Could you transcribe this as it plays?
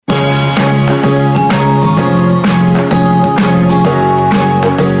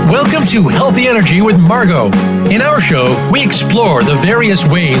Welcome to Healthy Energy with Margot. In our show, we explore the various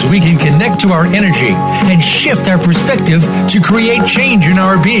ways we can connect to our energy and shift our perspective to create change in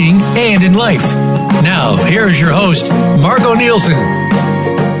our being and in life. Now, here is your host, Margot Nielsen.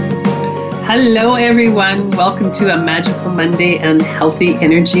 Hello, everyone. Welcome to a Magical Monday and Healthy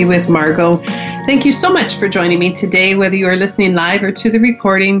Energy with Margot. Thank you so much for joining me today, whether you are listening live or to the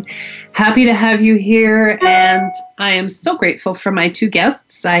recording. Happy to have you here, and I am so grateful for my two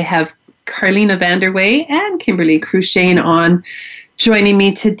guests. I have Carlina Vanderway and Kimberly Cruchane on joining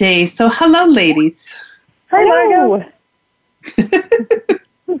me today. So hello, ladies. Hi, Margot.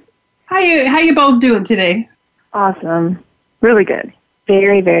 How you both doing today? Awesome. Really good.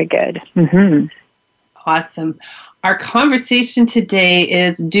 Very, very good. Mm-hmm. Awesome. Our conversation today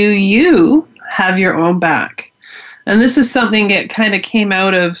is, do you have your own back? And this is something that kind of came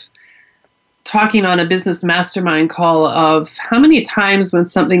out of talking on a business mastermind call of how many times when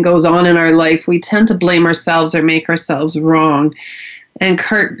something goes on in our life, we tend to blame ourselves or make ourselves wrong. And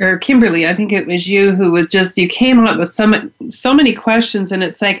Kimberly, I think it was you who was you came up with so many questions, and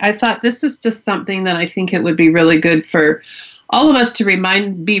it's like, I thought this is just something that I think it would be really good for all of us to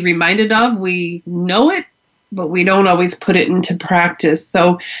be reminded of. We know it, but we don't always put it into practice.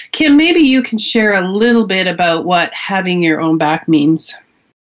 So, Kim, maybe you can share a little bit about what having your own back means.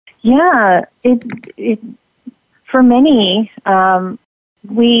 Yeah, it for many,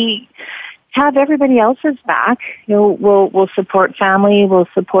 we have everybody else's back. You know, we'll support family, we'll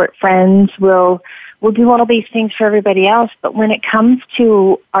support friends, we'll do all these things for everybody else. But when it comes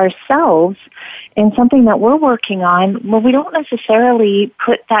to ourselves and something that we're working on, well, we don't necessarily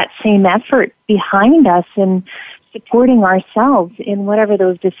put that same effort behind us in supporting ourselves in whatever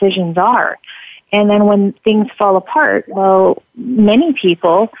those decisions are. And then when things fall apart, well, many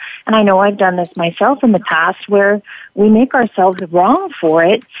people, and I know I've done this myself in the past, where we make ourselves wrong for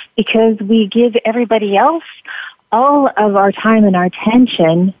it because we give everybody else all of our time and our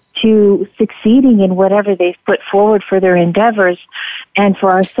attention to succeeding in whatever they've put forward for their endeavors. And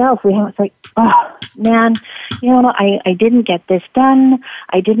for ourselves, we have, it's like, oh, man, I didn't get this done.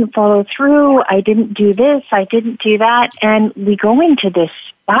 I didn't follow through. I didn't do this. I didn't do that. And we go into this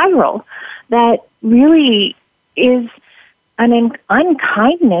spiral that really is an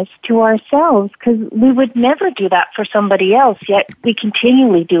unkindness to ourselves, because we would never do that for somebody else, yet we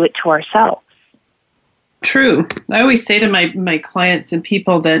continually do it to ourselves. True. I always say to my clients and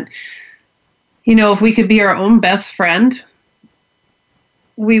people that, if we could be our own best friend,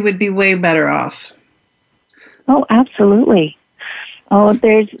 we would be way better off. Oh, absolutely. Oh,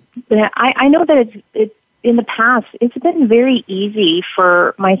 I know that it's in the past, it's been very easy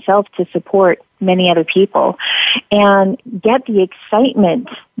for myself to support many other people and get the excitement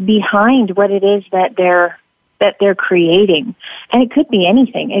behind what it is that they're creating. And it could be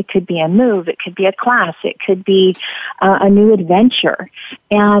anything. It could be a move. It could be a class. It could be a new adventure.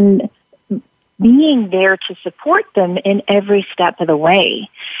 And being there to support them in every step of the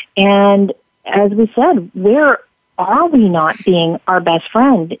way. And as we said, where are we not being our best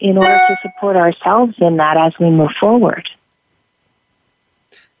friend in order to support ourselves in that as we move forward?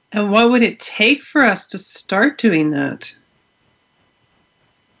 And what would it take for us to start doing that?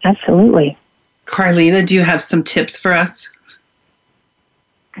 Absolutely. Carlina, do you have some tips for us?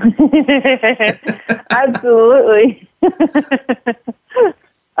 Absolutely.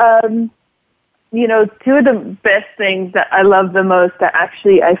 Two of the best things that I love the most, that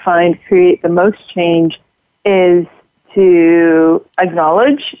actually I find create the most change, is to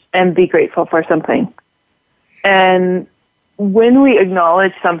acknowledge and be grateful for something. And when we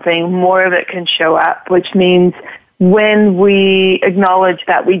acknowledge something, more of it can show up, which means when we acknowledge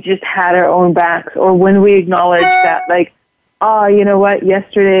that we just had our own backs, or when we acknowledge that, like, oh, you know what,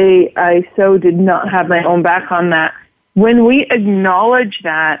 yesterday I so did not have my own back on that. When we acknowledge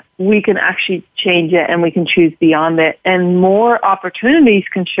that, we can actually change it and we can choose beyond it. And more opportunities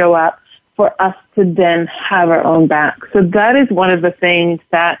can show up for us to then have our own back. So that is one of the things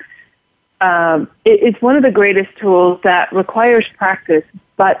that it's one of the greatest tools that requires practice,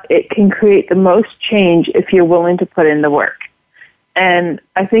 but it can create the most change if you're willing to put in the work. And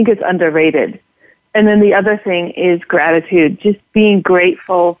I think it's underrated. And then the other thing is gratitude, just being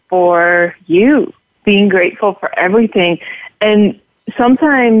grateful for you, being grateful for everything. And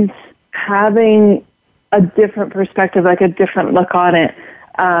sometimes having a different perspective, like a different look on it.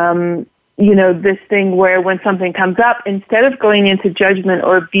 This thing where when something comes up, instead of going into judgment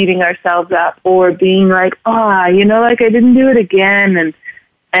or beating ourselves up or being like, I didn't do it again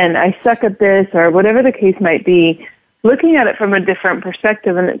and I suck at this, or whatever the case might be, looking at it from a different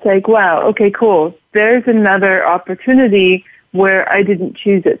perspective. And it's like, wow, okay, cool. There's another opportunity where I didn't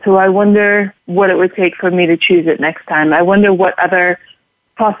choose it. So I wonder what it would take for me to choose it next time. I wonder what other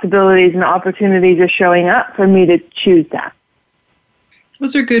possibilities and opportunities are showing up for me to choose that.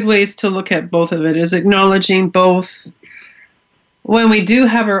 Those are good ways to look at both of it, is acknowledging both when we do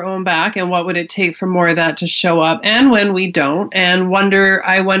have our own back and what would it take for more of that to show up, and when we don't, and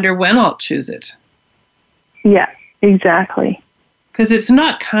I wonder when I'll choose it. Yeah, exactly. Because it's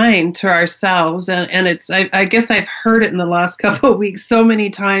not kind to ourselves, and it's, I guess I've heard it in the last couple of weeks so many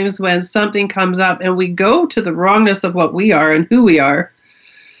times when something comes up and we go to the wrongness of what we are and who we are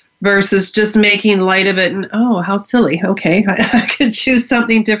versus just making light of it and, oh, how silly. Okay, I could choose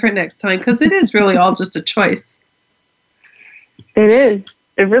something different next time, because it is really all just a choice. It is.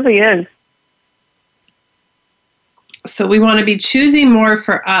 It really is. So we want to be choosing more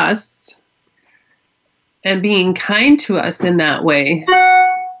for us and being kind to us in that way.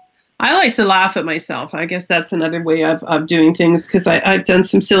 I like to laugh at myself. I guess that's another way of doing things, because I've done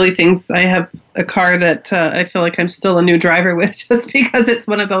some silly things. I have a car that I feel like I'm still a new driver with, just because it's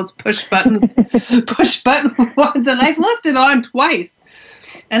one of those push button ones, and I've left it on twice.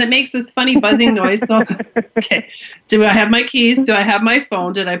 And it makes this funny buzzing noise. So, okay, do I have my keys? Do I have my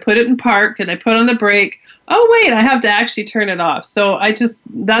phone? Did I put it in park? Did I put on the brake? Oh, wait, I have to actually turn it off. So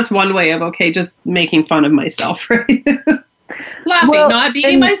that's one way of, just making fun of myself, right? Laughing, not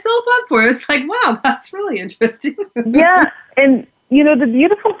beating myself up for it. It's like, wow, that's really interesting. Yeah, and the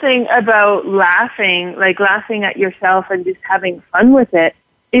beautiful thing about laughing, like laughing at yourself and just having fun with it,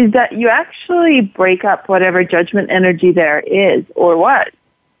 is that you actually break up whatever judgment energy there is or was.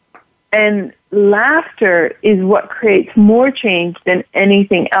 And laughter is what creates more change than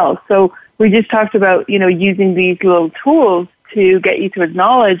anything else. So we just talked about, using these little tools to get you to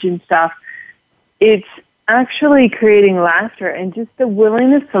acknowledge and stuff. It's actually creating laughter, and just the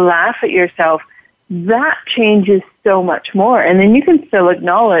willingness to laugh at yourself, that changes so much more. And then you can still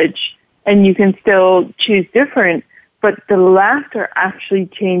acknowledge and you can still choose different, but the laughter actually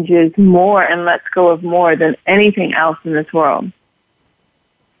changes more and lets go of more than anything else in this world.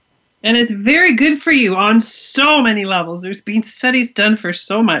 And it's very good for you on so many levels. There's been studies done for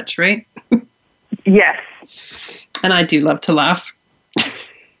so much, right? Yes. And I do love to laugh.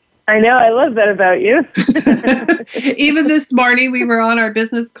 I know. I love that about you. Even this morning, we were on our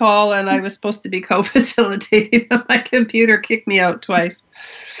business call, and I was supposed to be co-facilitating, and my computer kicked me out twice.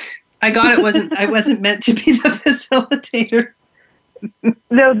 I wasn't meant to be the facilitator.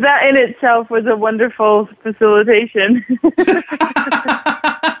 No, that in itself was a wonderful facilitation.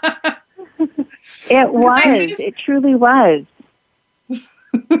 It was. It truly was.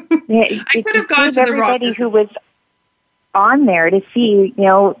 I could have gone to the wrong. Everybody who was on there to see,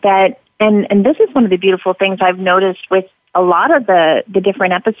 that, and this is one of the beautiful things I've noticed with a lot of the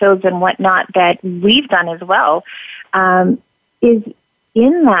different episodes and whatnot that we've done as well, is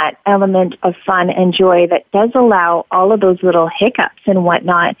in that element of fun and joy that does allow all of those little hiccups and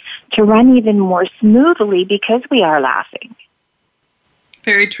whatnot to run even more smoothly because we are laughing.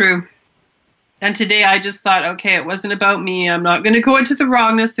 Very true. And today I just thought, okay, it wasn't about me. I'm not going to go into the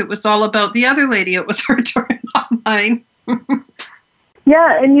wrongness. It was all about the other lady. It was her turn, not mine.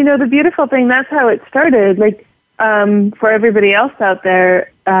 Yeah, and the beautiful thing, that's how it started. Like, for everybody else out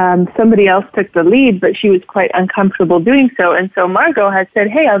there, somebody else took the lead, but she was quite uncomfortable doing so. And so Margot had said,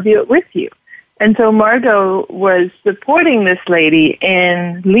 hey, I'll do it with you. And so Margot was supporting this lady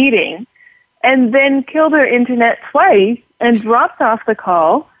in leading, and then killed her internet twice and dropped off the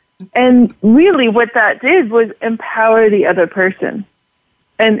call. And really what that did was empower the other person.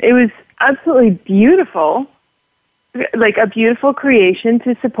 And it was absolutely beautiful, like a beautiful creation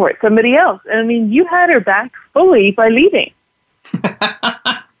to support somebody else. And I mean, you had her back fully by leading.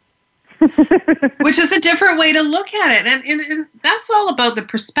 Which is a different way to look at it. And that's all about the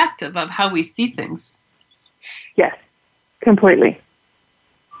perspective of how we see things. Yes, completely.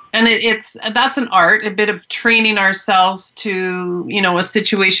 And that's an art, a bit of training ourselves to, a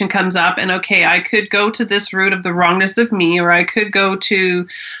situation comes up and, okay, I could go to this route of the wrongness of me, or I could go to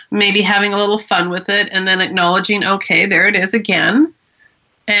maybe having a little fun with it and then acknowledging, okay, there it is again,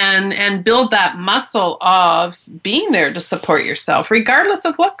 and build that muscle of being there to support yourself, regardless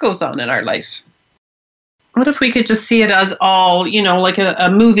of what goes on in our life. What if we could just see it as all, like a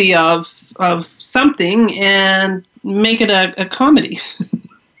movie of something and make it a comedy?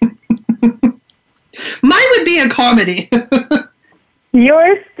 Mine would be a comedy.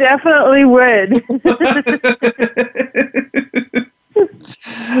 Yours definitely would.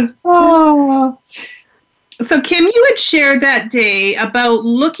 Oh. So Kim, you had shared that day about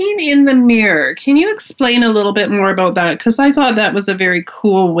looking in the mirror. Can you explain a little bit more about that? Because I thought that was a very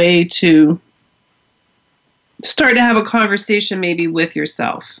cool way to start to have a conversation maybe with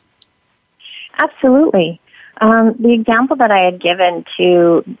yourself. Absolutely. The example that I had given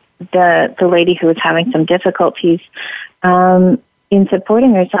to the lady who was having some difficulties in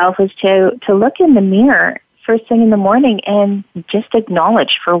supporting herself was to look in the mirror first thing in the morning and just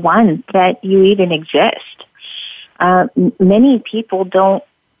acknowledge, for one, that you even exist. Many people don't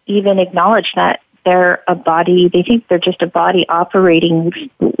even acknowledge that they're a body. They think they're just a body operating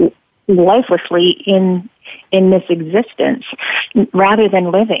lifelessly in this existence rather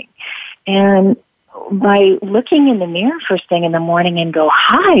than living. And by looking in the mirror first thing in the morning and go,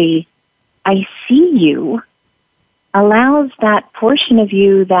 "Hi, I see you," allows that portion of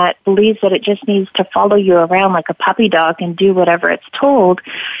you that believes that it just needs to follow you around like a puppy dog and do whatever it's told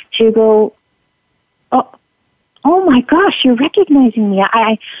to go, oh my gosh, you're recognizing me.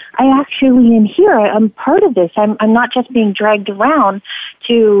 I actually am here. I'm part of this. I'm not just being dragged around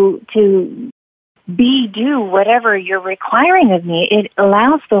to do whatever you're requiring of me. It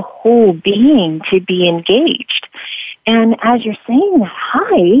allows the whole being to be engaged. And as you're saying that,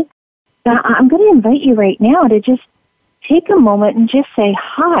 hi, I'm going to invite you right now to just take a moment and just say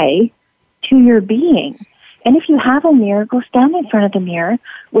hi to your being. And if you have a mirror, go stand in front of the mirror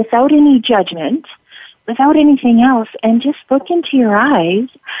without any judgment, without anything else, and just look into your eyes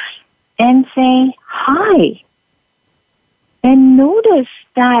and say hi. And notice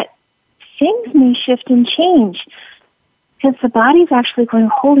that things may shift and change because the body's actually going,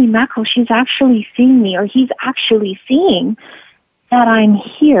 holy mackerel, she's actually seeing me, or he's actually seeing that I'm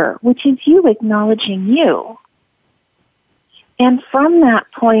here, which is you acknowledging you. And from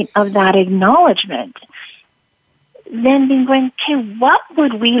that point of that acknowledgement, then being going, okay, what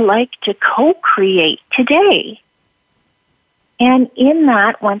would we like to co-create today? And in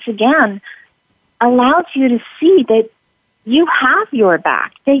that, once again, allows you to see that you have your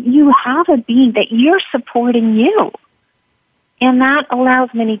back, that you have a being, that you're supporting you. And that allows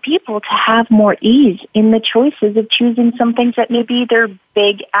many people to have more ease in the choices of choosing some things that maybe they're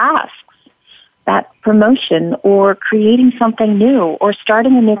big asks, that promotion or creating something new or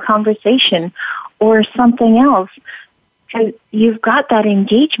starting a new conversation or something else. Because you've got that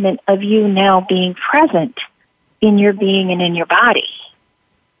engagement of you now being present in your being and in your body.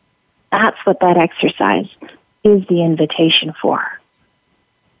 That's what that exercise is the invitation for.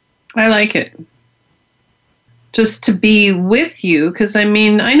 I like it. Just to be with you, because I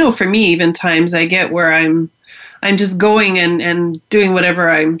mean, I know for me, even times I get where I'm just going and doing whatever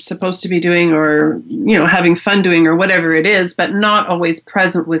I'm supposed to be doing, or, you know, having fun doing, or whatever it is, but not always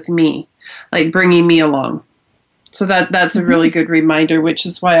present with me, like bringing me along. So that's a really good reminder, which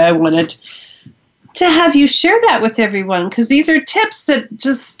is why I wanted to have you share that with everyone, because these are tips that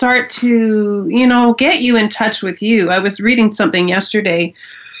just start to, you know, get you in touch with you. I was reading something yesterday,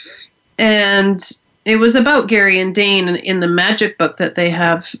 and it was about Gary and Dane in the magic book that they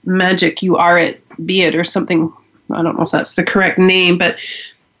have, Magic, You Are It, Be It, or something. I don't know if that's the correct name, but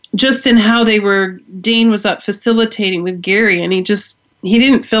just in how Dane was up facilitating with Gary, and he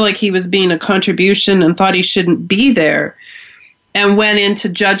didn't feel like he was being a contribution and thought he shouldn't be there, and went into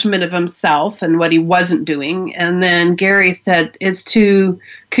judgment of himself and what he wasn't doing. And then Gary said,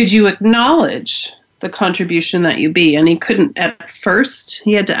 could you acknowledge the contribution that you be? And he couldn't at first.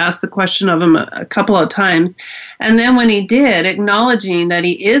 He had to ask the question of him a couple of times. And then when he did, acknowledging that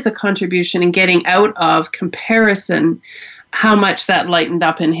he is a contribution and getting out of comparison, how much that lightened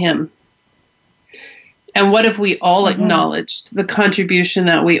up in him. And what if we all acknowledged the contribution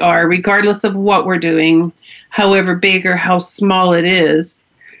that we are, regardless of what we're doing, however big or how small it is?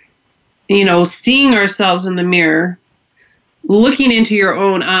 You know, seeing ourselves in the mirror, looking into your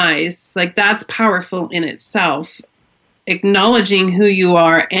own eyes, like that's powerful in itself. Acknowledging who you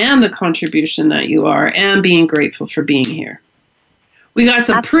are and the contribution that you are, and being grateful for being here. We got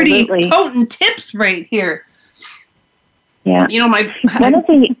some pretty potent tips right here. Yeah. You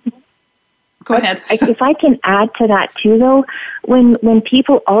know, Go ahead. If I can add to that too, though, when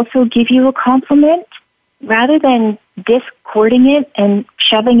people also give you a compliment, rather than discording it and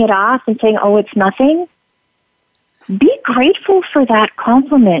shoving it off and saying, oh, it's nothing, be grateful for that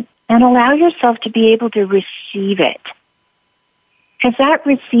compliment and allow yourself to be able to receive it. Because that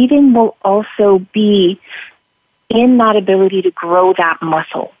receiving will also be in that ability to grow that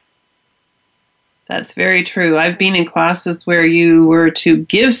muscle. That's very true. I've been in classes where you were to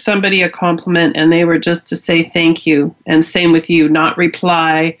give somebody a compliment and they were just to say thank you. And same with you, not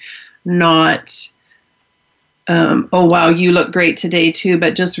reply, not, oh, wow, you look great today too,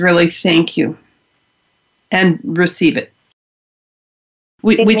 but just really thank you and receive it.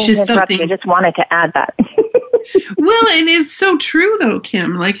 Which is something. I just wanted to add that. Well, and it's so true, though,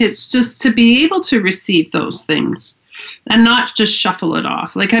 Kim. Like, it's just to be able to receive those things and not just shuffle it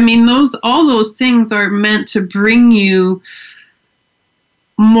off. Like, I mean, all those things are meant to bring you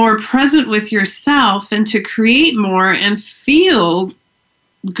more present with yourself and to create more and feel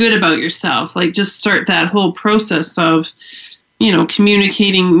good about yourself. Like, just start that whole process of,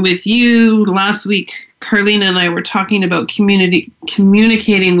 communicating with you. Last week, Carlina and I were talking about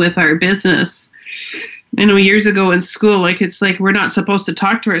communicating with our business. Years ago in school, like, it's like we're not supposed to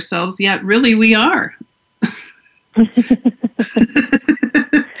talk to ourselves, yet really we are.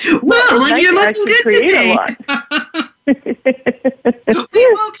 Well, like, you're looking good today. We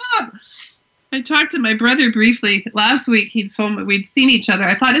woke up. I talked to my brother briefly last week. He'd phoned me. We'd seen each other.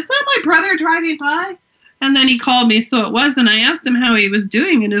 I thought, is that my brother driving by? And then he called me, so it was. And I asked him how he was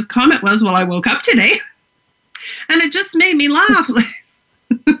doing, and his comment was, well, I woke up today. And it just made me laugh.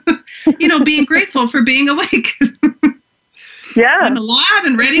 Being grateful for being awake. Yeah. I'm alive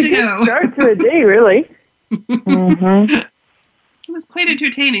and ready to go. Start to a day, really. Mm-hmm. It was quite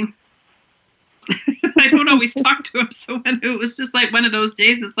entertaining. I don't always talk to him, so when it was just like one of those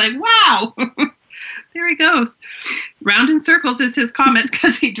days, it's like, wow, there he goes. Round in circles is his comment,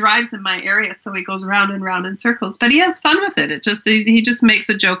 because he drives in my area, so he goes round and round in circles. But he has fun with it. He just makes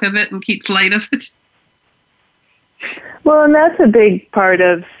a joke of it and keeps light of it. Well, and that's a big part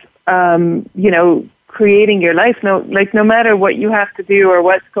of, creating your life. No matter what you have to do or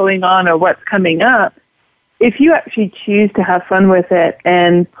what's going on or what's coming up, if you actually choose to have fun with it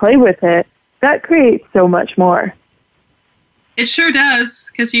and play with it, that creates so much more. It sure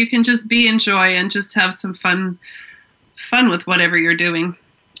does, because you can just be in joy and just have some fun with whatever you're doing.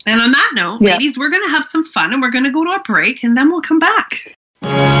 And on that note, ladies, we're going to have some fun, and we're going to go to a break, and then we'll come back.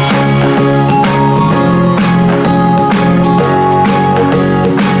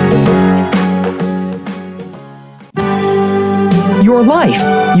 Your life,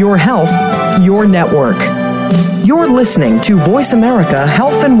 your health, your network. You're listening to Voice America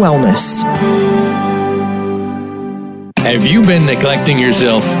Health and Wellness. Have you been neglecting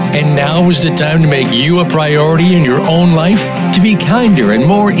yourself, and now is the time to make you a priority in your own life? To be kinder and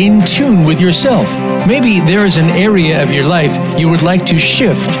more in tune with yourself. Maybe there is an area of your life you would like to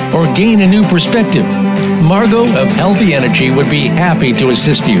shift or gain a new perspective. Margot of Healthy Energy would be happy to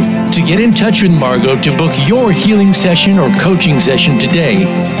assist you. To get in touch with Margot to book your healing session or coaching session today,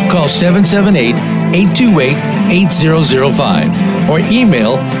 call 778-828-8005 or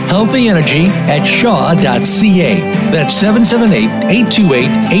email healthyenergy@shaw.ca. That's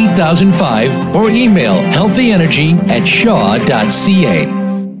 778-828-8005 or email healthyenergy@shaw.ca.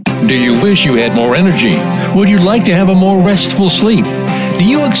 Do you wish you had more energy? Would you like to have a more restful sleep? Do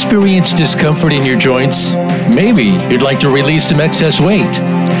you experience discomfort in your joints? Maybe you'd like to release some excess weight.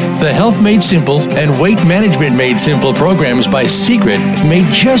 The Health Made Simple and Weight Management Made Simple programs by Secret may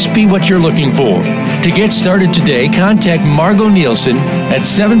just be what you're looking for. To get started today, contact Margot Nielsen at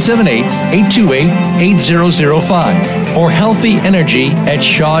 778-828-8005 or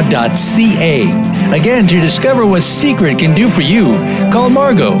healthyenergy@shaw.ca. Again, to discover what Secret can do for you, call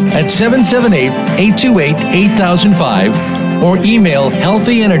Margot at 778-828-8005 or email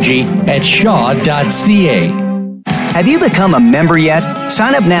healthyenergy@shaw.ca. Have you become a member yet?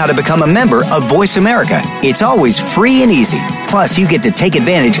 Sign up now to become a member of Voice America. It's always free and easy. Plus, you get to take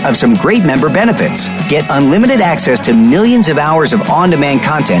advantage of some great member benefits. Get unlimited access to millions of hours of on-demand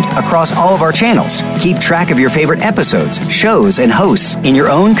content across all of our channels. Keep track of your favorite episodes, shows, and hosts in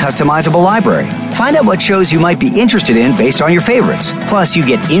your own customizable library. Find out what shows you might be interested in based on your favorites. Plus, you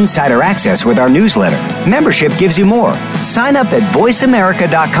get insider access with our newsletter. Membership gives you more. Sign up at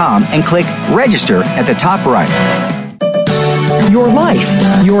voiceamerica.com and click Register at the top right. Your life,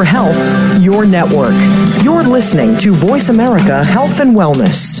 your health, your network. You're listening to Voice America Health and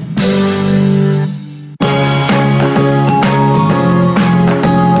Wellness.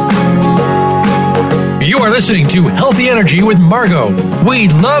 You are listening to Healthy Energy with Margot.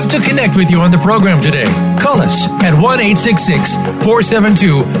 We'd love to connect with you on the program today. Call us at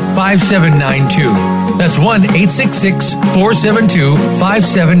 1-866-472-5792. That's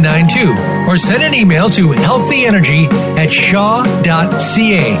 1-866-472-5792. Or send an email to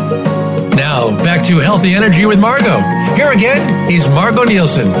healthyenergy@shaw.ca. Now, back to Healthy Energy with Margot. Here again is Margot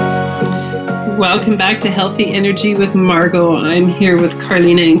Nielsen. Welcome back to Healthy Energy with Margot. I'm here with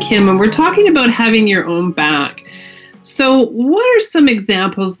Carlina and Kim, and we're talking about having your own back. So what are some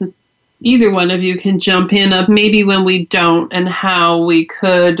examples, either one of you can jump in, of maybe when we don't and how we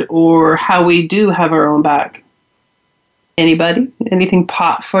could or how we do have our own back? Anybody? Anything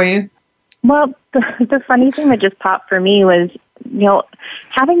pop for you? Well, the funny thing that just popped for me was,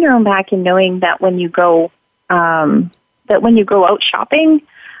 having your own back and knowing that when you go, that when you go out shopping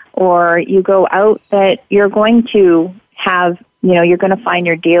or you go out, that you're going to have, you're going to find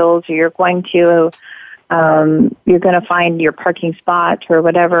your deals, or you're going to find your parking spot or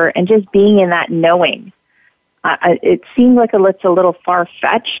whatever, and just being in that knowing. It seems like it's a little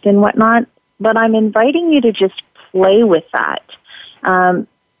far-fetched and whatnot, but I'm inviting you to just play with that.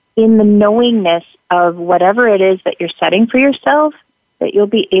 In the knowingness of whatever it is that you're setting for yourself, that you'll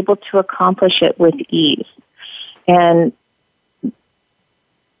be able to accomplish it with ease. And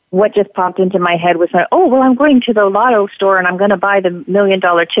what just popped into my head was, I'm going to the lotto store and I'm going to buy the $1 million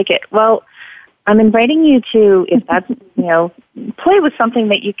ticket. Well, I'm inviting you to, if that's, play with something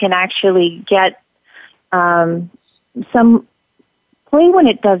that you can actually get play when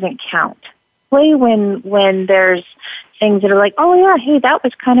it doesn't count. Play when there's things that are like, oh yeah, hey, that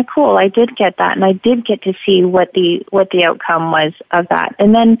was kind of cool. I did get that, and I did get to see what the outcome was of that.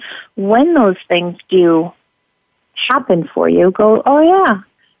 And then when those things do happen for you, go, oh yeah,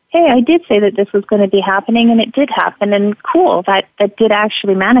 hey, I did say that this was going to be happening, and it did happen, and cool, that did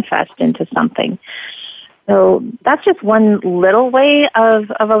actually manifest into something. So that's just one little way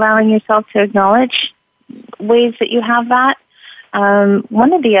of allowing yourself to acknowledge ways that you have that.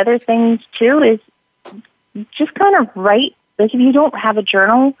 One of the other things, too, is just kind of write. Like if you don't have a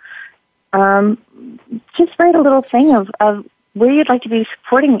journal, just write a little thing of where you'd like to be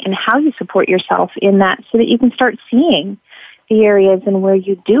supporting and how you support yourself in that, so that you can start seeing the areas and where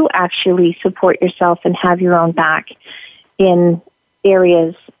you do actually support yourself and have your own back in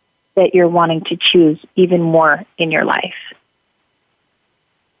areas that you're wanting to choose even more in your life.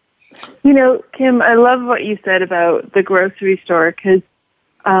 Kim, I love what you said about the grocery store, because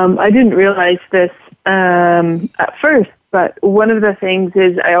I didn't realize this at first, but one of the things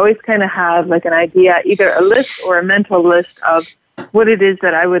is I always kind of have like an idea, either a list or a mental list of what it is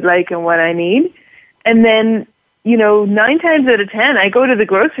that I would like and what I need. And then, 9 times out of 10, I go to the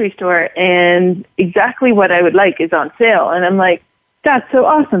grocery store and exactly what I would like is on sale. And I'm like, that's so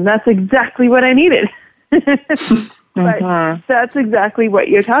awesome. That's exactly what I needed. But that's exactly what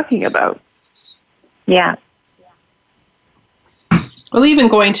you're talking about. Yeah. Well, even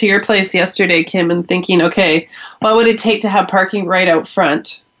going to your place yesterday, Kim, and thinking, okay, what would it take to have parking right out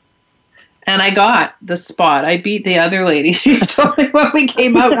front? And I got the spot. I beat the other lady. She told me when we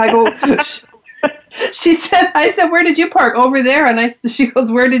came out, I go, I said, where did you park? Over there. And she goes,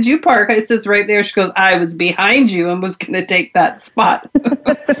 where did you park? I says, right there. She goes, I was behind you and was going to take that spot. And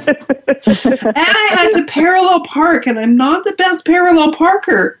I had to parallel park, and I'm not the best parallel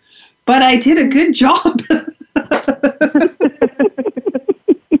parker, but I did a good job.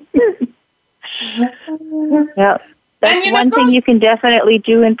 Yeah, that's one thing you can definitely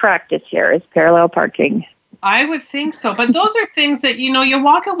do in practice here is parallel parking. I would think so. But those are things that, you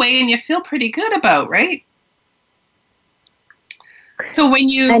walk away and you feel pretty good about, right? So when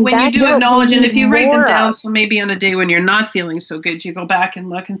you do acknowledge, and if you write them down, so maybe on a day when you're not feeling so good, you go back and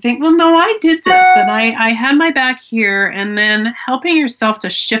look and think, well, no, I did this, and I had my back here, and then helping yourself to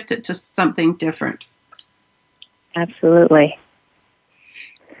shift it to something different. Absolutely.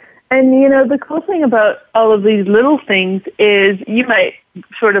 And, the cool thing about all of these little things is you might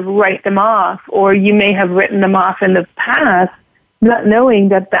sort of write them off, or you may have written them off in the past, not knowing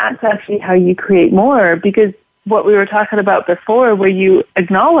that that's actually how you create more. Because what we were talking about before, where you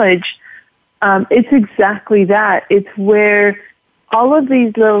acknowledge, it's exactly that. It's where all of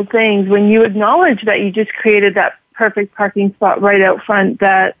these little things, when you acknowledge that you just created that perfect parking spot right out front,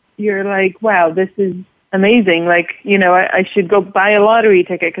 that you're like, wow, this is amazing. Like, I should go buy a lottery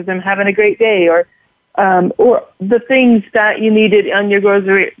ticket because I'm having a great day, or the things that you needed on your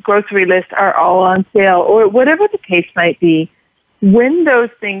grocery list are all on sale, or whatever the case might be. When those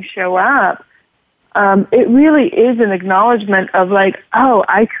things show up, it really is an acknowledgement of like, oh,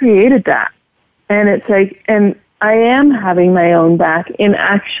 I created that. And it's like, and I am having my own back in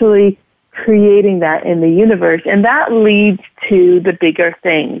actually creating that in the universe. And that leads to the bigger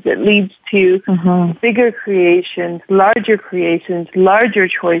things. It leads to bigger creations, larger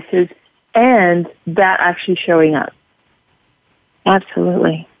choices, and that actually showing up.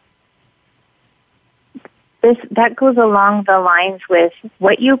 Absolutely. That goes along the lines with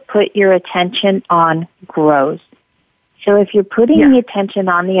what you put your attention on grows. So if you're putting the attention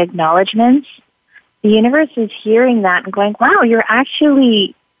on the acknowledgments, the universe is hearing that and going, wow, you're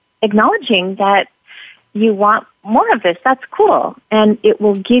actually acknowledging that you want more of this. That's cool. And it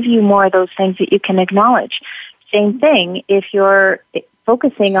will give you more of those things that you can acknowledge. Same thing if you're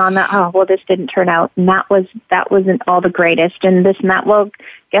focusing on that, oh, well, this didn't turn out, and that wasn't all the greatest, and this and that. Well,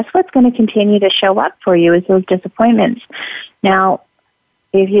 guess what's going to continue to show up for you is those disappointments. Now,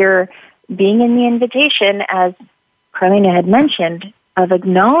 if you're being in the invitation, as Carlina had mentioned, of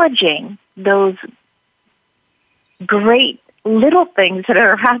acknowledging those great little things that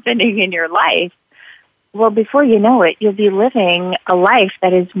are happening in your life, well, before you know it, you'll be living a life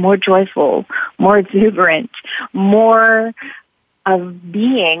that is more joyful, more exuberant, more of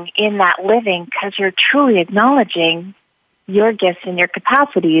being in that living, because you're truly acknowledging your gifts and your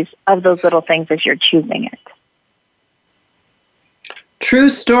capacities of those little things as you're choosing it. True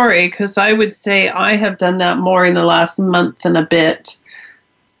story, because I would say I have done that more in the last month and a bit.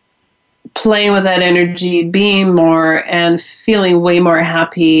 Playing with that energy, being more and feeling way more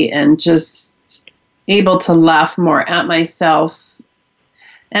happy and just able to laugh more at myself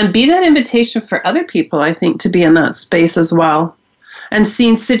and be that invitation for other people, I think, to be in that space as well. And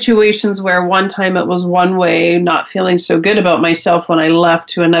seeing situations where one time it was one way, not feeling so good about myself when I left,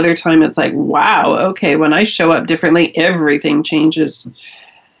 to another time it's like, wow, okay, when I show up differently, everything changes.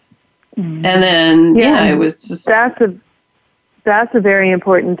 And then, it was just... That's a very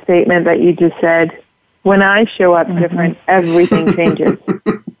important statement that you just said. When I show up different, everything changes.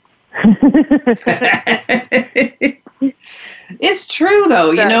 It's true, though.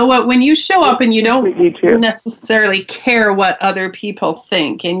 You know what? When you show up and you don't necessarily care what other people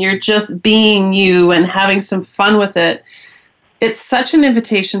think, and you're just being you and having some fun with it, it's such an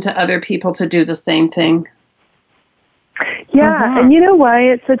invitation to other people to do the same thing. Yeah, and you know why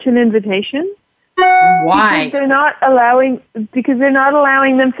it's such an invitation? Why? Because they're not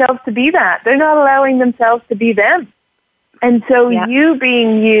allowing themselves to be that. They're not allowing themselves to be them. And so you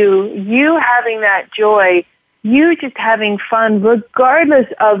being you having that joy, you just having fun, regardless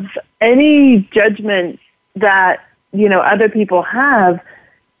of any judgments that, other people have,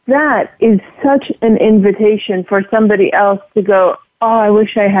 that is such an invitation for somebody else to go, oh, I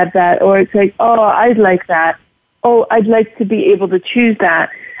wish I had that. Or it's like, oh, I'd like that. Oh, I'd like to be able to choose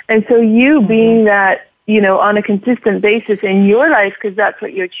that. And so you being that, on a consistent basis in your life, because that's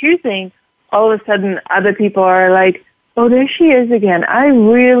what you're choosing, all of a sudden other people are like, oh, there she is again. I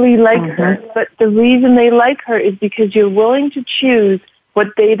really like her. But the reason they like her is because you're willing to choose what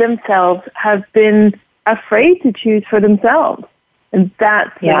they themselves have been afraid to choose for themselves. And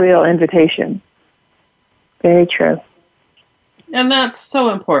that's the real invitation. Very true. And that's so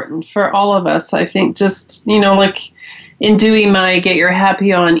important for all of us. I think just, like in doing my Get Your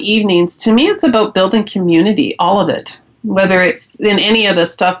Happy On evenings, to me it's about building community, all of it. Whether it's in any of the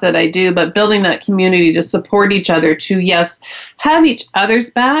stuff that I do, but building that community to support each other, to, yes, have each other's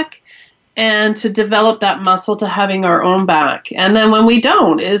back, and to develop that muscle to having our own back. And then when we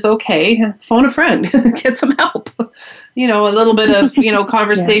don't, is okay, phone a friend, get some help. A little bit of,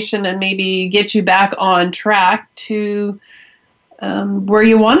 conversation and maybe get you back on track to where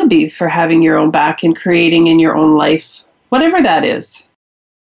you want to be for having your own back and creating in your own life, whatever that is.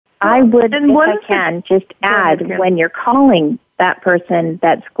 I would, if I can, just add, when you're calling that person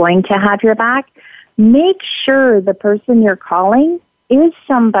that's going to have your back, make sure the person you're calling is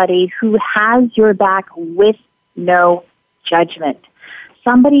somebody who has your back with no judgment.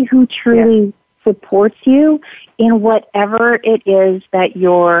 Somebody who truly supports you in whatever it is that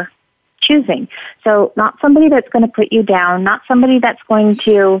you're choosing. So not somebody that's going to put you down, not somebody that's going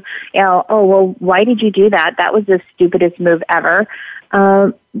to, oh, well, why did you do that? That was the stupidest move ever.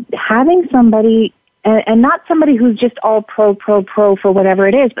 Having somebody, and not somebody who's just all pro for whatever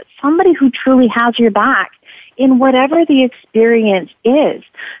it is, but somebody who truly has your back in whatever the experience is.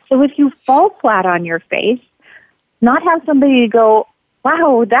 So if you fall flat on your face, not have somebody to go,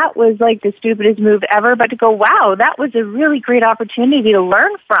 wow, that was like the stupidest move ever, but to go, wow, that was a really great opportunity to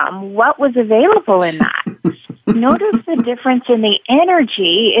learn from. What was available in that? Notice the difference in the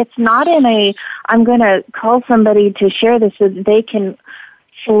energy. It's not in I'm going to call somebody to share this so that they can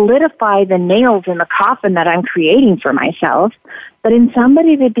solidify the nails in the coffin that I'm creating for myself, but in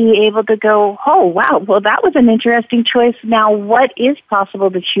somebody to be able to go, oh, wow, well, that was an interesting choice. Now, what is possible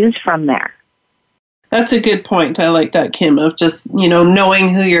to choose from there? That's a good point. I like that, Kim, of just, knowing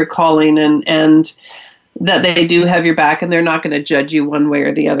who you're calling and that they do have your back and they're not going to judge you one way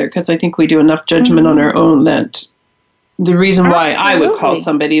or the other. Because I think we do enough judgment on our own that the reason why I would call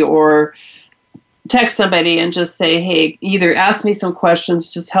somebody or text somebody and just say, hey, either ask me some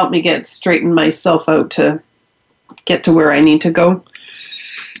questions, just help me straighten myself out to get to where I need to go.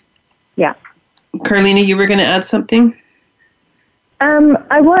 Yeah. Carlina, you were going to add something?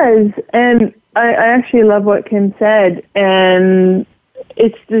 I was, and I actually love what Kim said, and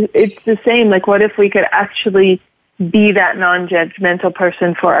it's the same. Like, what if we could actually be that non-judgmental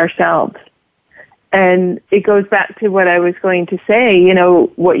person for ourselves? And it goes back to what I was going to say,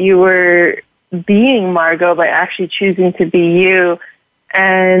 what you were being, Margot, by actually choosing to be you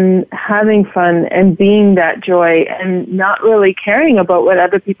and having fun and being that joy and not really caring about what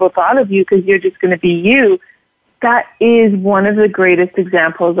other people thought of you because you're just going to be you, that is one of the greatest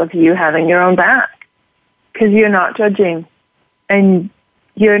examples of you having your own back, because you're not judging and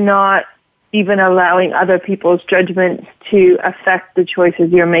you're not even allowing other people's judgments to affect the choices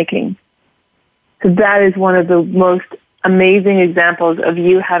you're making. So that is one of the most amazing examples of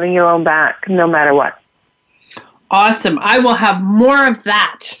you having your own back no matter what. Awesome. I will have more of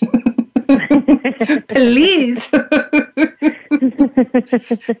that. Please. Well,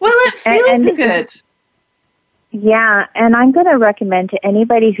 it feels good. Yeah, and I'm going to recommend to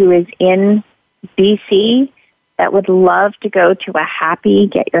anybody who is in BC that would love to go to a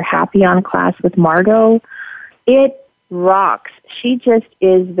Get Your Happy On class with Margot. It rocks. She just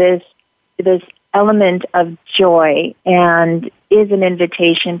is this element of joy and is an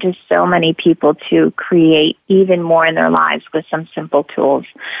invitation to so many people to create even more in their lives with some simple tools.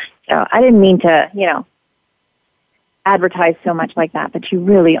 So I didn't mean to, advertise so much like that, but you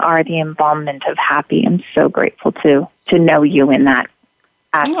really are the embodiment of happy. I'm so grateful to know you in that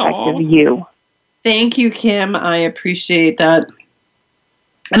aspect of you. Thank you, Kim. I appreciate that.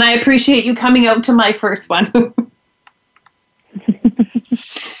 And I appreciate you coming out to my first one.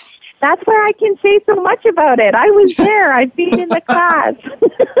 That's where I can say so much about it. I was there. I've been in the class.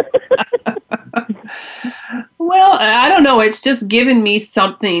 Well, I don't know. It's just given me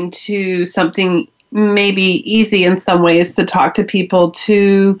something maybe easy in some ways to talk to people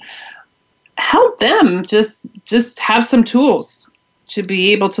to help them just have some tools to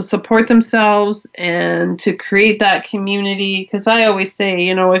be able to support themselves and to create that community. Because I always say,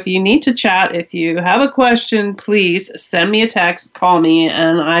 if you need to chat, if you have a question, please send me a text, call me,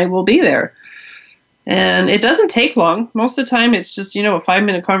 and I will be there. And it doesn't take long. Most of the time, it's just, a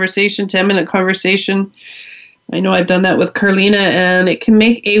 5-minute conversation, 10-minute conversation. I know I've done that with Carlina, and it can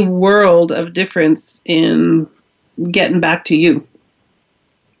make a world of difference in getting back to you.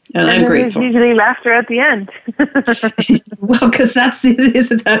 And I'm grateful. There's usually laughter at the end. Well, because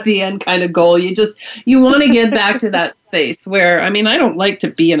isn't that the end kind of goal? You want to get back to that space where, I don't like to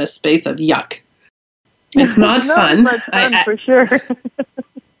be in a space of yuck. It's not fun. It's fun for sure.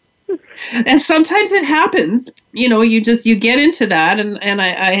 And sometimes it happens, you get into that. And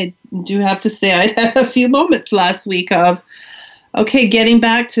I do have to say, I had a few moments last week of, okay, getting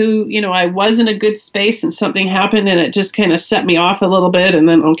back to, I was in a good space and something happened and it just kind of set me off a little bit. And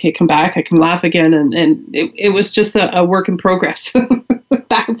then, okay, come back, I can laugh again. And it was just a work in progress,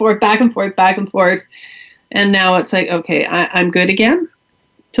 back and forth, back and forth, back and forth. And now it's like, okay, I'm good again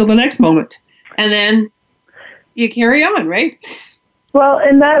till the next moment. And then you carry on, right? Well,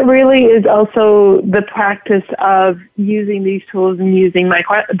 and that really is also the practice of using these tools and using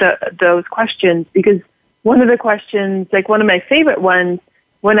those questions, because one of the questions, like one of my favorite ones,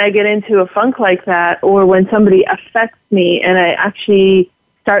 when I get into a funk like that, or when somebody affects me and I actually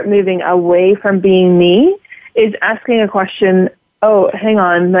start moving away from being me, is asking a question, oh, hang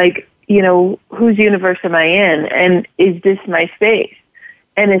on, whose universe am I in? And is this my space?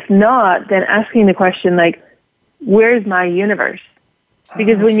 And if not, then asking the question, where's my universe?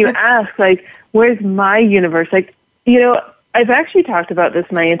 Because when you ask, where's my universe? I've actually talked about this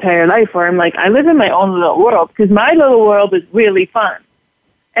my entire life, where I'm I live in my own little world because my little world is really fun.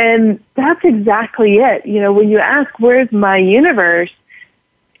 And that's exactly it. When you ask, where's my universe,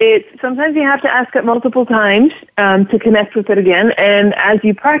 sometimes you have to ask it multiple times to connect with it again. And as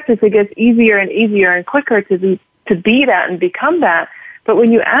you practice, it gets easier and easier and quicker to be that and become that. But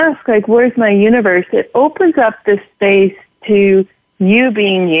when you ask, where's my universe, it opens up this space to you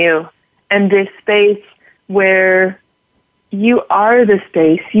being you, and this space where you are the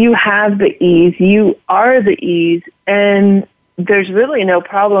space, you have the ease, you are the ease, and there's really no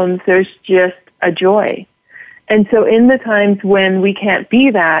problems, there's just a joy. And so in the times when we can't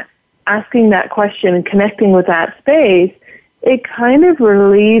be that, asking that question and connecting with that space, it kind of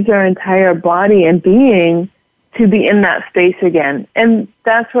relieves our entire body and being to be in that space again. And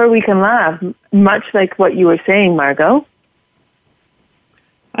that's where we can laugh, much like what you were saying, Margot.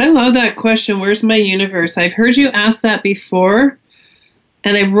 I love that question. Where's my universe? I've heard you ask that before,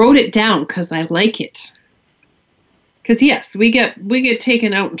 and I wrote it down because I like it. Because yes, we get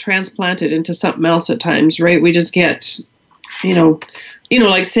taken out and transplanted into something else at times, right? We just get,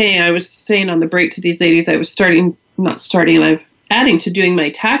 I was saying on the break to these ladies, I'm adding to doing my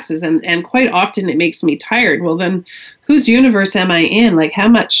taxes, and quite often it makes me tired. Well, then whose universe am I in? How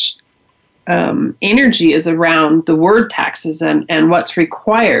much energy is around the word taxes and what's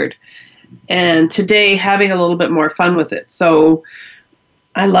required. And today, having a little bit more fun with it. So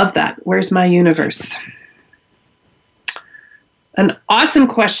I love that. Where's my universe? An awesome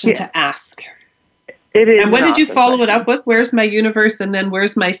question to ask. It is. And what did you follow it up with? Where's my universe? And then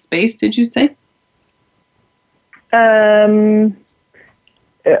where's my space, did you say? I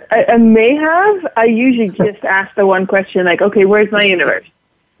may have. I usually just ask the one question, like, okay, where's my universe?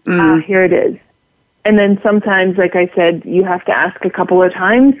 Here it is. And then sometimes, like I said, you have to ask a couple of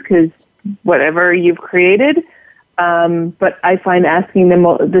times because whatever you've created. But I find asking them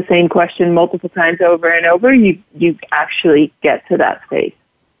the same question multiple times over and over, you actually get to that space.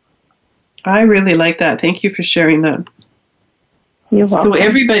 I really like that. Thank you for sharing that. You're welcome. So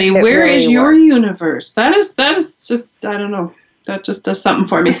everybody, where is your universe? That is just, I don't know. That just does something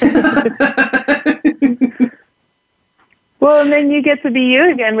for me. Well, and then you get to be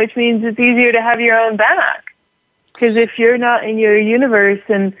you again, which means it's easier to have your own back. Because if you're not in your universe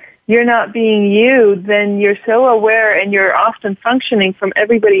and you're not being you, then you're so aware and you're often functioning from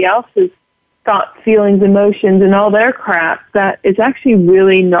everybody else's thoughts, feelings, emotions, and all their crap that it's actually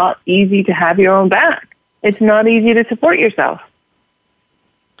really not easy to have your own back. It's not easy to support yourself.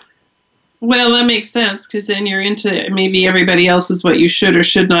 Well, that makes sense because then you're into maybe everybody else is what you should or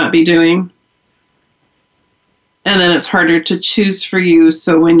should not be doing. And then it's harder to choose for you.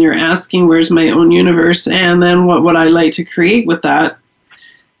 So when you're asking, where's my own universe? And then what would I like to create with that?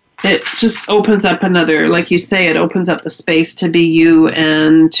 It just opens up another, like you say, it opens up the space to be you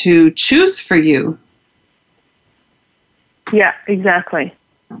and to choose for you. Yeah, exactly.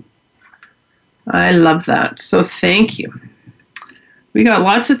 I love that. So thank you. We got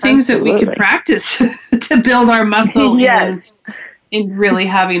lots of things that we can practice to build our muscle in really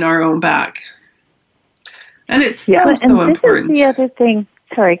having our own back. And it's so important. This is the other thing.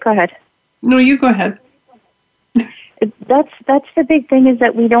 Sorry, go ahead. No, you go ahead. That's the big thing is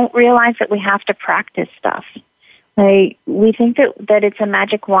that we don't realize that we have to practice stuff. Like, we think that it's a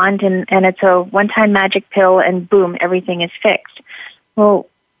magic wand and it's a one-time magic pill and boom, everything is fixed. Well,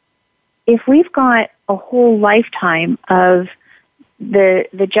 if we've got a whole lifetime of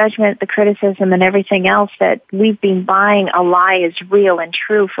the judgment, the criticism, and everything else that we've been buying a lie is real and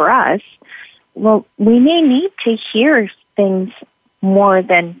true for us, well, we may need to hear things more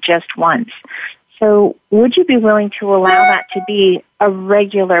than just once. So would you be willing to allow that to be a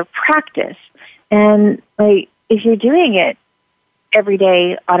regular practice? And like, if you're doing it every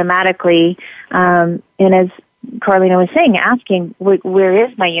day automatically, and as Carlina was saying, asking, where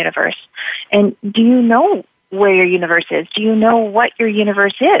is my universe? And do you know where your universe is? Do you know what your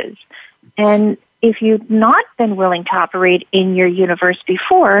universe is? And if you've not been willing to operate in your universe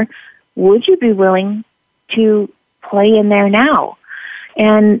before, would you be willing to play in there now?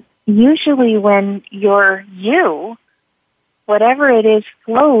 And usually when you're you, whatever it is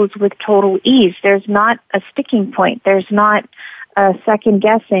flows with total ease. There's not a sticking point. There's not a second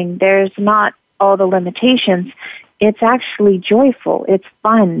guessing. There's not all the limitations. It's actually joyful. It's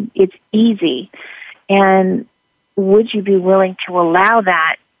fun. It's easy. And would you be willing to allow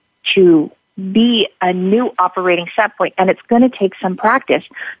that to be a new operating set point? And it's going to take some practice.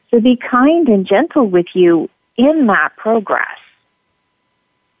 So be kind and gentle with you in that progress.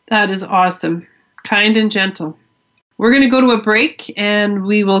 That is awesome. Kind and gentle. We're going to go to a break and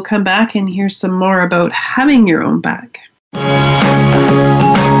we will come back and hear some more about having your own back.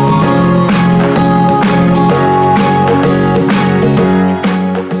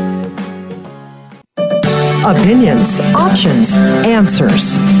 Opinions, options,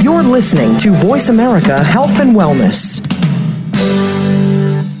 answers. You're listening to Voice America Health and Wellness.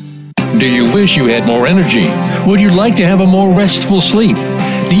 Do you wish you had more energy? Would you like to have a more restful sleep?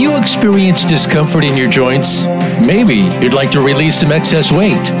 Do you experience discomfort in your joints? Maybe you'd like to release some excess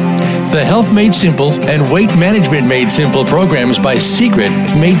weight. The Health Made Simple and Weight Management Made Simple programs by Secret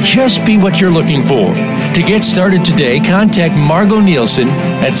may just be what you're looking for. To get started today, contact Margot Nielsen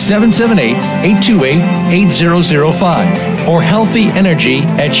at 778-828-8005 or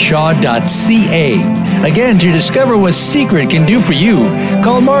healthyenergy@shaw.ca. Again, to discover what Secret can do for you,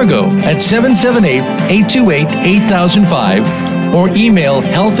 call Margot at 778-828-8005 or email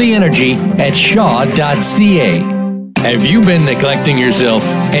healthyenergy@shaw.ca. Have you been neglecting yourself,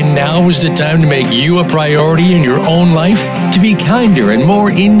 and now is the time to make you a priority in your own life? To be kinder and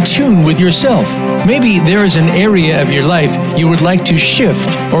more in tune with yourself. Maybe there is an area of your life you would like to shift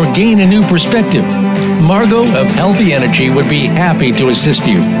or gain a new perspective. Margot of Healthy Energy would be happy to assist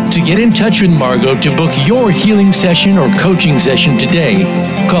you. To get in touch with Margot to book your healing session or coaching session today,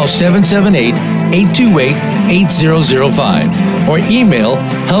 call 778-828-8005 or email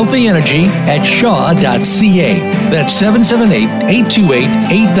healthyenergy@shaw.ca. That's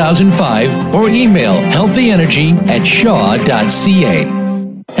 778-828-8005 or email healthyenergy@shaw.ca.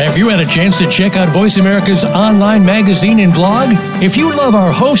 Have you had a chance to check out Voice America's online magazine and blog? If you love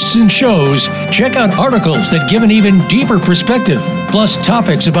our hosts and shows, check out articles that give an even deeper perspective, plus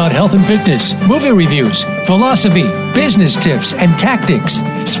topics about health and fitness, movie reviews, philosophy, business tips and tactics,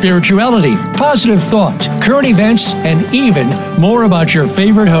 spirituality, positive thought, current events, and even more about your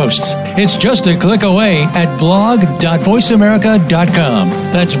favorite hosts. It's just a click away at blog.voiceamerica.com.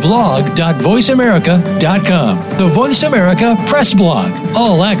 That's blog.voiceamerica.com. The Voice America Press Blog.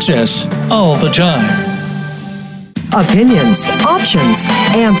 All access, all the time. Opinions, options,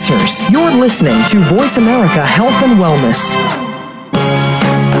 answers. You're listening to Voice America Health and Wellness.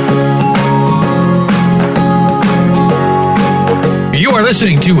 You are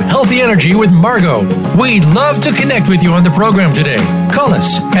listening to Healthy Energy with Margo. We'd love to connect with you on the program today. Call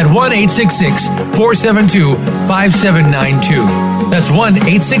us at 1-866-472-5792. That's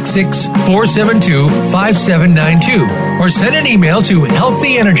 1-866-472-5792. Or send an email to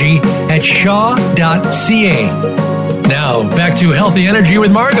healthyenergy@shaw.ca. Now, back to Healthy Energy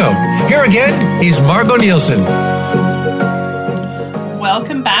with Margo. Here again is Margo Nielsen.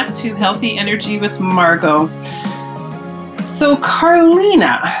 Welcome back to Healthy Energy with Margo. So,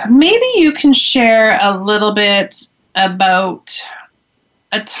 Carlina, maybe you can share a little bit about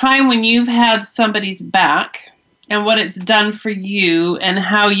a time when you've had somebody's back and what it's done for you and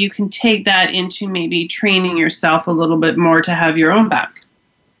how you can take that into maybe training yourself a little bit more to have your own back.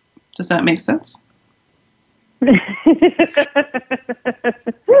 Does that make sense? I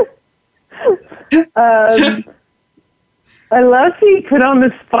love being put on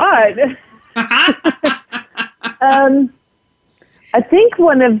the spot. I think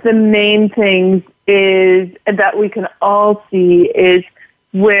one of the main things is that we can all see is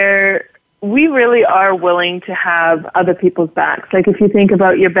where we really are willing to have other people's backs. Like if you think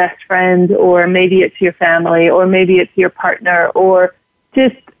about your best friend, or maybe it's your family, or maybe it's your partner, or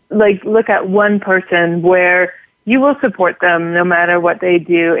just like look at one person where you will support them no matter what they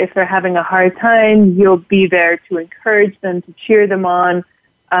do. If they're having a hard time, you'll be there to encourage them, to cheer them on.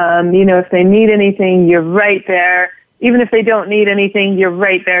 If they need anything, you're right there. Even if they don't need anything, you're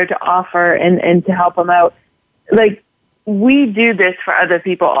right there to offer and to help them out. Like, we do this for other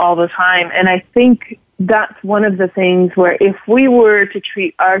people all the time. And I think that's one of the things where if we were to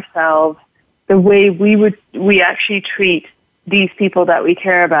treat ourselves the way we actually treat these people that we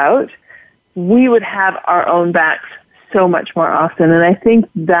care about, we would have our own backs so much more often. And I think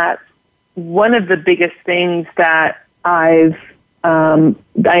that's one of the biggest things that I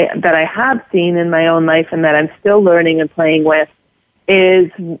have seen in my own life and that I'm still learning and playing with is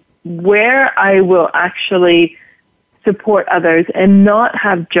where I will actually support others and not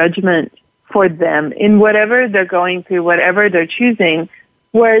have judgment for them in whatever they're going through, whatever they're choosing.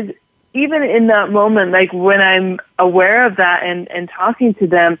 Whereas even in that moment, like when I'm aware of that and talking to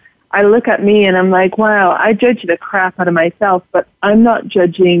them, I look at me and I'm like, wow, I judge the crap out of myself, but I'm not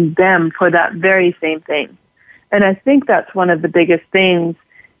judging them for that very same thing. And I think that's one of the biggest things.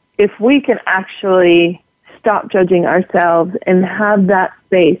 If we can actually stop judging ourselves and have that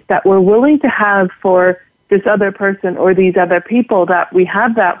space that we're willing to have for this other person or these other people that we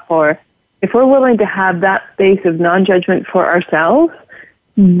have that for, if we're willing to have that space of non-judgment for ourselves,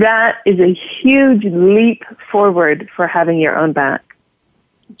 that is a huge leap forward for having your own back.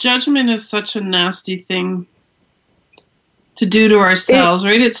 Judgment is such a nasty thing to do to ourselves,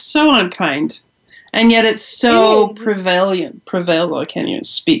 right? It's so unkind. And yet it's so prevalent. I can't even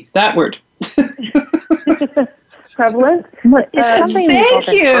speak that word. Prevalent? It's something we've all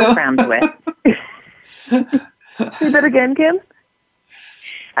been programmed with. Say that again, Kim?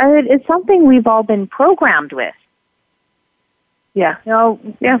 It's something we've all been programmed with. Yeah.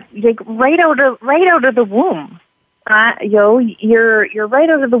 Like right out of the womb. You're right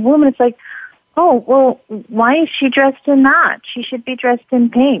out of the womb, and it's like, oh, well, why is she dressed in that? She should be dressed in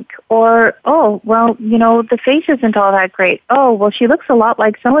pink. Or, oh, well, the face isn't all that great. Oh, well, she looks a lot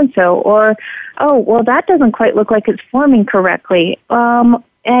like so-and-so. Or, oh, well, that doesn't quite look like it's forming correctly. And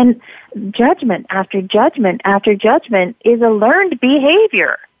judgment after judgment after judgment is a learned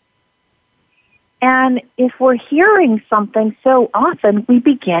behavior. And if we're hearing something so often, we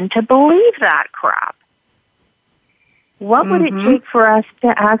begin to believe that crap. What would it take for us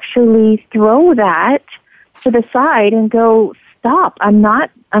to actually throw that to the side and go, stop, I'm not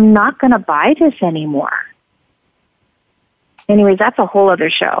going to buy this anymore? Anyways, that's a whole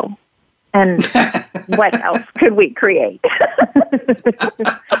other show. And what else could we create?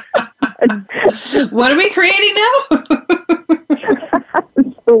 What are we creating now?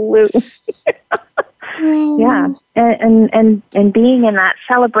 Absolutely. Yeah. And being in that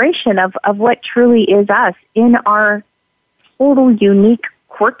celebration of what truly is us in our total unique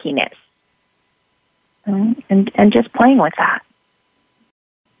quirkiness. And just playing with that.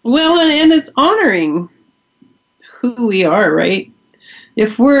 Well, and it's honoring who we are, right?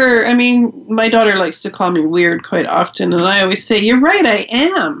 If my daughter likes to call me weird quite often, and I always say, you're right, I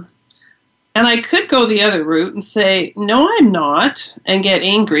am. And I could go the other route and say, no, I'm not, and get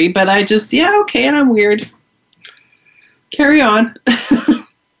angry, but I just, yeah, okay, I'm weird. Carry on.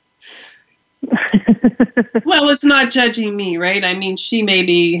 Well, it's not judging me, right? I mean, she may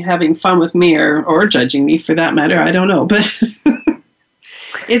be having fun with me or judging me for that matter. I don't know, but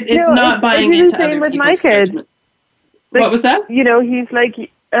it's not buying into other people's judgment. Like, what was that? He's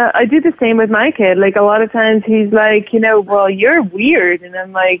like, I do the same with my kid. Like, a lot of times he's like, well, you're weird. And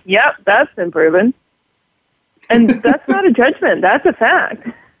I'm like, yep, that's improving. And that's not a judgment. That's a fact.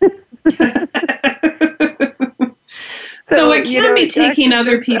 So it can be taking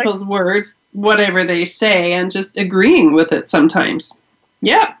other people's words, whatever they say, and just agreeing with it sometimes.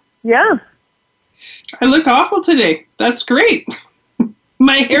 Yeah. Yeah. I look awful today. That's great.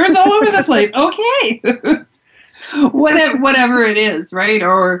 My hair is all over the place. Okay. Whatever it is, right?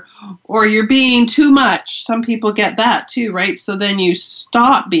 Or you're being too much. Some people get that too, right? So then you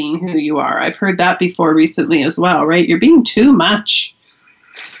stop being who you are. I've heard that before recently as well, right? You're being too much.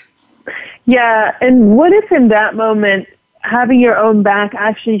 Yeah, and what if in that moment having your own back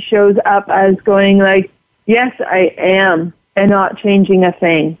actually shows up as going like, yes, I am, and not changing a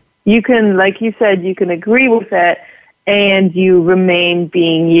thing. You can, like you said, you can agree with it and you remain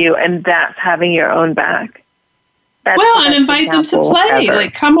being you, and that's having your own back. That's and invite them to play. Ever.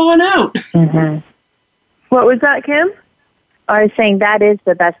 Like, come on out. Mm-hmm. What was that, Kim? I was saying that is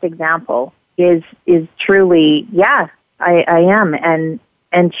the best example, is truly, yeah, I am,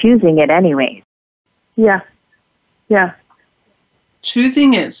 and choosing it anyway. Yeah. Yeah.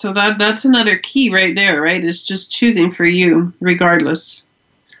 Choosing it. So that's another key right there, right? Is just choosing for you, regardless.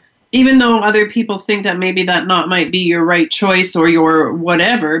 Even though other people think that maybe that might be your right choice or your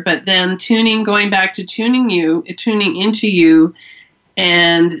whatever, but then going back to tuning into you,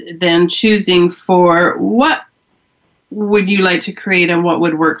 and then choosing for what would you like to create and what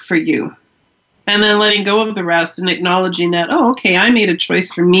would work for you. And then letting go of the rest and acknowledging that, oh, okay, I made a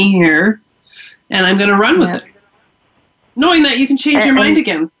choice for me here, and I'm going to run with it. Knowing that you can change your mind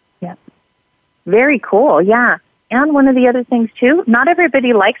again. Yeah. Very cool, yeah. And one of the other things, too, not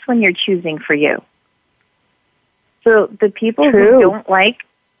everybody likes when you're choosing for you. So the people who don't like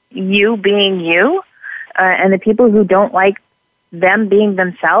you being you, and the people who don't like them being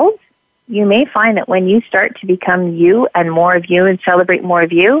themselves, you may find that when you start to become you and more of you and celebrate more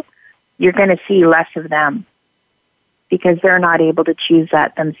of you, you're going to see less of them because they're not able to choose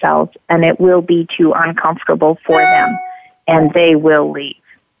that themselves, and it will be too uncomfortable for them, and they will leave.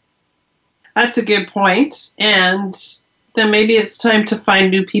 That's a good point. And then maybe it's time to find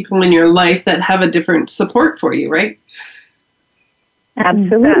new people in your life that have a different support for you, right?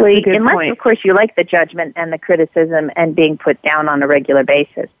 Absolutely. Unless, of course, you like the judgment and the criticism and being put down on a regular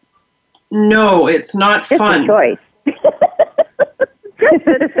basis. No, it's not fun. It's a choice. It's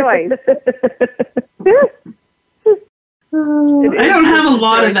a choice. I don't have a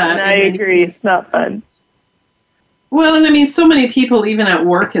lot of that. I agree. It's not fun. Well, and I mean, so many people, even at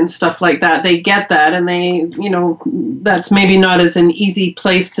work and stuff like that, they get that, and they, that's maybe not as an easy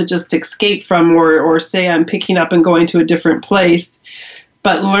place to just escape from or say I'm picking up and going to a different place,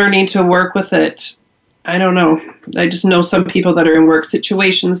 but learning to work with it. I don't know. I just know some people that are in work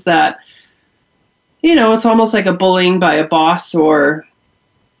situations that, it's almost like a bullying by a boss or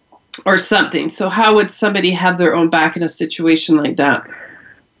something. So how would somebody have their own back in a situation like that?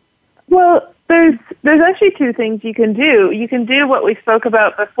 Well, there's actually two things you can do. You can do what we spoke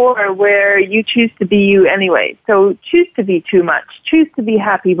about before, where you choose to be you anyway. So choose to be too much. Choose to be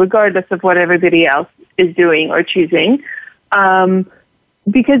happy regardless of what everybody else is doing or choosing.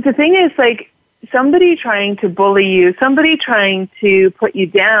 Because the thing is, like, somebody trying to bully you, somebody trying to put you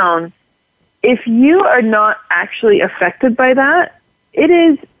down, if you are not actually affected by that, it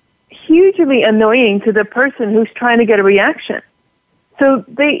is hugely annoying to the person who's trying to get a reaction. So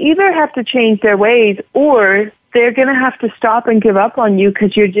they either have to change their ways, or they're going to have to stop and give up on you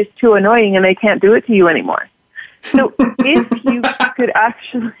because you're just too annoying and they can't do it to you anymore. So if you could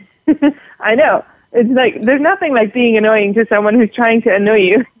actually, I know, it's like, there's nothing like being annoying to someone who's trying to annoy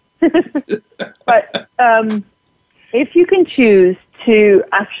you. But if you can choose to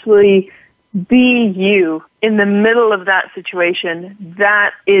actually be you in the middle of that situation,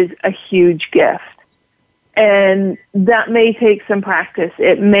 that is a huge gift. And that may take some practice.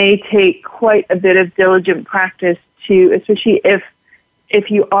 It may take quite a bit of diligent practice especially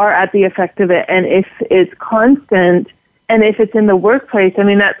if you are at the effect of it, and if it's constant And if it's in the workplace, I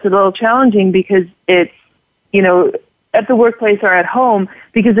mean, that's a little challenging because it's, at the workplace or at home,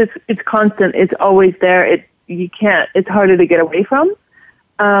 because it's constant, it's always there. It's harder to get away from.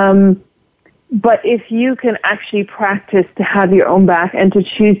 But if you can actually practice to have your own back and to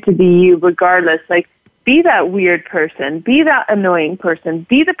choose to be you regardless, like be that weird person, be that annoying person,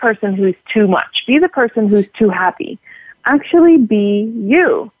 be the person who's too much, be the person who's too happy. Actually be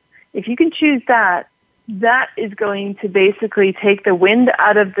you. If you can choose that is going to basically take the wind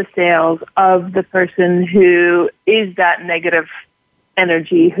out of the sails of the person who is that negative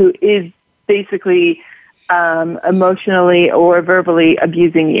energy, who is basically emotionally or verbally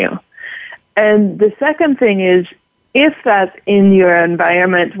abusing you. And the second thing is, if that's in your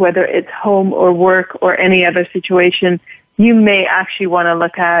environment, whether it's home or work or any other situation, you may actually want to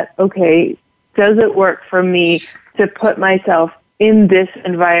look at, okay, does it work for me to put myself in this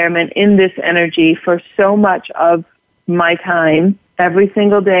environment, in this energy for so much of my time, every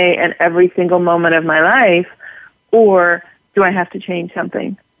single day and every single moment of my life, or do I have to change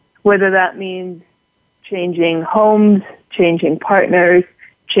something? Whether that means changing homes, changing partners,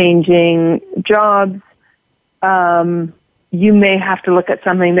 changing jobs, you may have to look at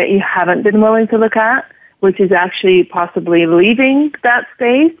something that you haven't been willing to look at, which is actually possibly leaving that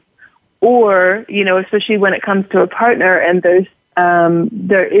space, or, especially when it comes to a partner and there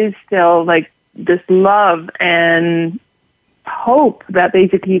is still like this love and hope that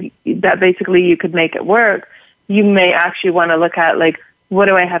basically you could make it work, you may actually want to look at like, what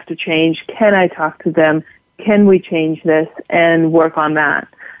do I have to change? Can I talk to them? Can we change this and work on that?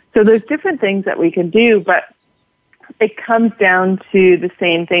 So there's different things that we can do, but it comes down to the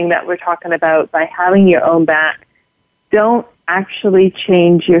same thing that we're talking about by having your own back. Don't actually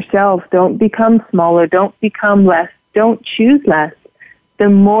change yourself. Don't become smaller. Don't become less. Don't choose less. The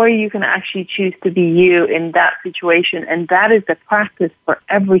more you can actually choose to be you in that situation, and that is the practice for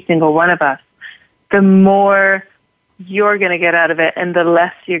every single one of us, the more you're going to get out of it and the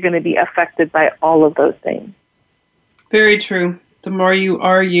less you're going to be affected by all of those things. Very true. The more you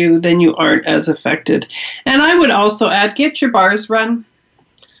are you, then you aren't as affected. And I would also add, get your bars run.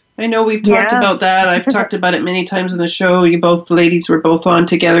 I know we've talked about that. I've talked about it many times on the show. The ladies were both on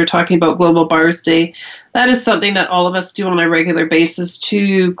together talking about Global Bars Day. That is something that all of us do on a regular basis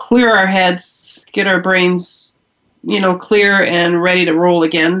to clear our heads, get our brains, clear and ready to roll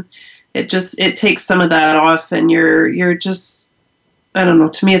again. It takes some of that off, and you're just, I don't know,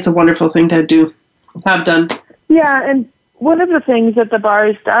 to me it's a wonderful thing to have done. Yeah, and one of the things that the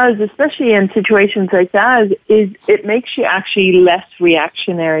bars does, especially in situations like that, is it makes you actually less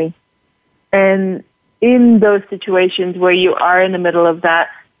reactionary. And in those situations where you are in the middle of that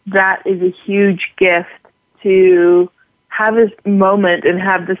is a huge gift to have this moment and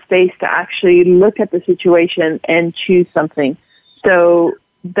have the space to actually look at the situation and choose something. So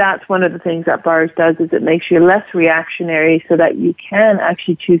that's one of the things that bars does, is it makes you less reactionary so that you can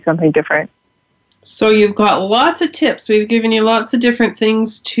actually choose something different. So you've got lots of tips. We've given you lots of different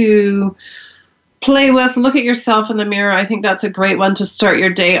things to play with. Look at yourself in the mirror. I think that's a great one to start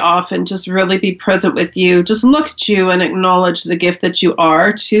your day off and just really be present with you. Just look at you and acknowledge the gift that you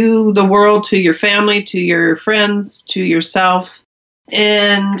are to the world, to your family, to your friends, to yourself.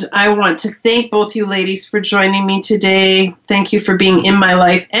 And I want to thank both you ladies for joining me today. Thank you for being in my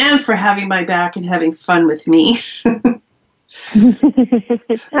life and for having my back and having fun with me.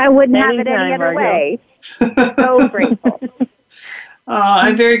 I wouldn't have it any other way. So grateful.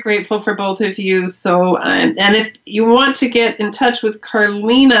 I'm very grateful for both of you. So, and if you want to get in touch with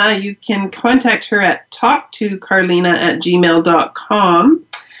Carlina, you can contact her at talktocarlina@gmail.com.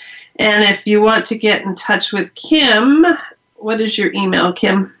 And if you want to get in touch with Kim, what is your email,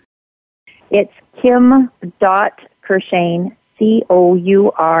 Kim? It's kim.Curshane,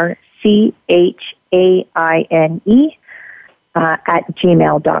 COURCHAINE, at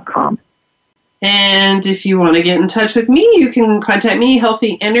gmail.com. And if you want to get in touch with me, you can contact me,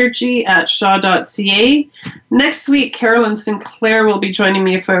 healthyenergy@shaw.ca. Next week, Carolyn Sinclair will be joining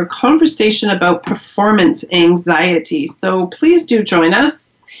me for a conversation about performance anxiety. So please do join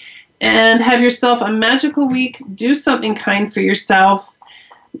us and have yourself a magical week. Do something kind for yourself.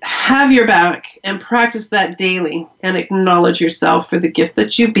 Have your back and practice that daily and acknowledge yourself for the gift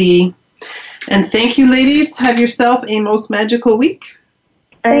that you be. And thank you, ladies. Have yourself a most magical week.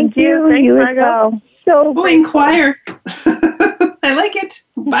 Thank you. Thanks, you as well. So in choir. I like it.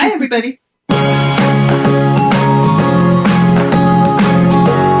 Bye, everybody.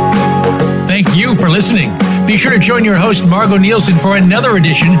 Thank you for listening. Be sure to join your host, Margot Nielsen, for another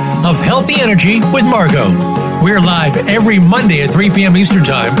edition of Healthy Energy with Margot. We're live every Monday at 3 p.m. Eastern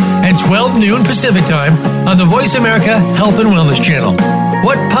Time and 12 noon Pacific Time on the Voice America Health and Wellness Channel.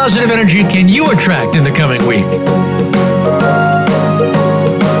 What positive energy can you attract in the coming week?